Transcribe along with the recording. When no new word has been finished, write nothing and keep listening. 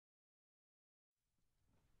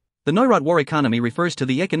The Neurath war economy refers to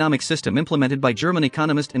the economic system implemented by German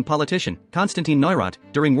economist and politician Konstantin Neurath.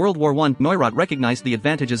 During World War I, Neurath recognized the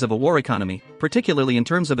advantages of a war economy, particularly in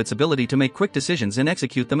terms of its ability to make quick decisions and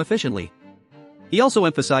execute them efficiently. He also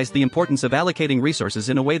emphasized the importance of allocating resources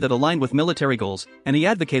in a way that aligned with military goals, and he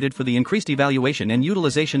advocated for the increased evaluation and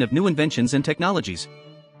utilization of new inventions and technologies.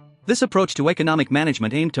 This approach to economic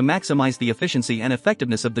management aimed to maximize the efficiency and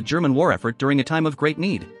effectiveness of the German war effort during a time of great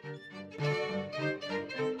need.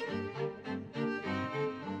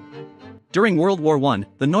 During World War I,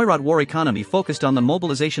 the Neurath war economy focused on the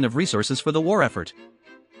mobilization of resources for the war effort.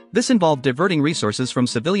 This involved diverting resources from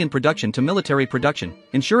civilian production to military production,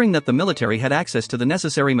 ensuring that the military had access to the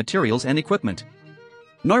necessary materials and equipment.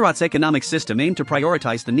 Neurath's economic system aimed to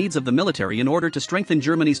prioritize the needs of the military in order to strengthen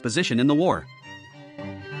Germany's position in the war.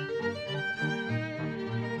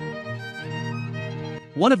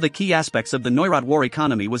 One of the key aspects of the Neurath war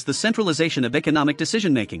economy was the centralization of economic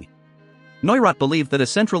decision-making. Neurath believed that a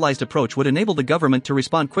centralized approach would enable the government to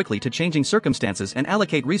respond quickly to changing circumstances and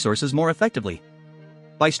allocate resources more effectively.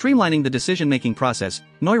 By streamlining the decision-making process,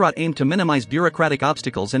 Neurath aimed to minimize bureaucratic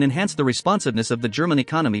obstacles and enhance the responsiveness of the German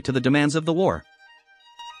economy to the demands of the war.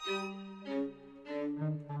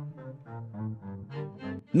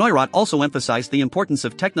 Neurath also emphasized the importance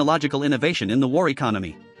of technological innovation in the war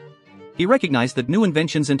economy. He recognized that new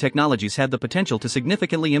inventions and technologies had the potential to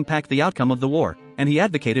significantly impact the outcome of the war, and he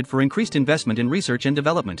advocated for increased investment in research and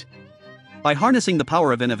development. By harnessing the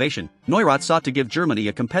power of innovation, Neurath sought to give Germany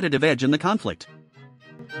a competitive edge in the conflict.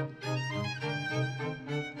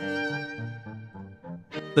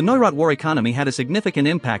 The Neurath war economy had a significant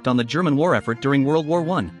impact on the German war effort during World War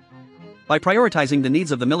I. By prioritizing the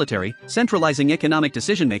needs of the military, centralizing economic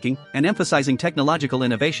decision-making, and emphasizing technological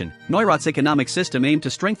innovation, Neurath's economic system aimed to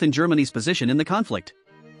strengthen Germany's position in the conflict.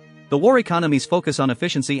 The war economy's focus on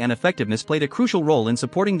efficiency and effectiveness played a crucial role in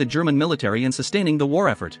supporting the German military and sustaining the war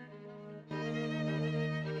effort.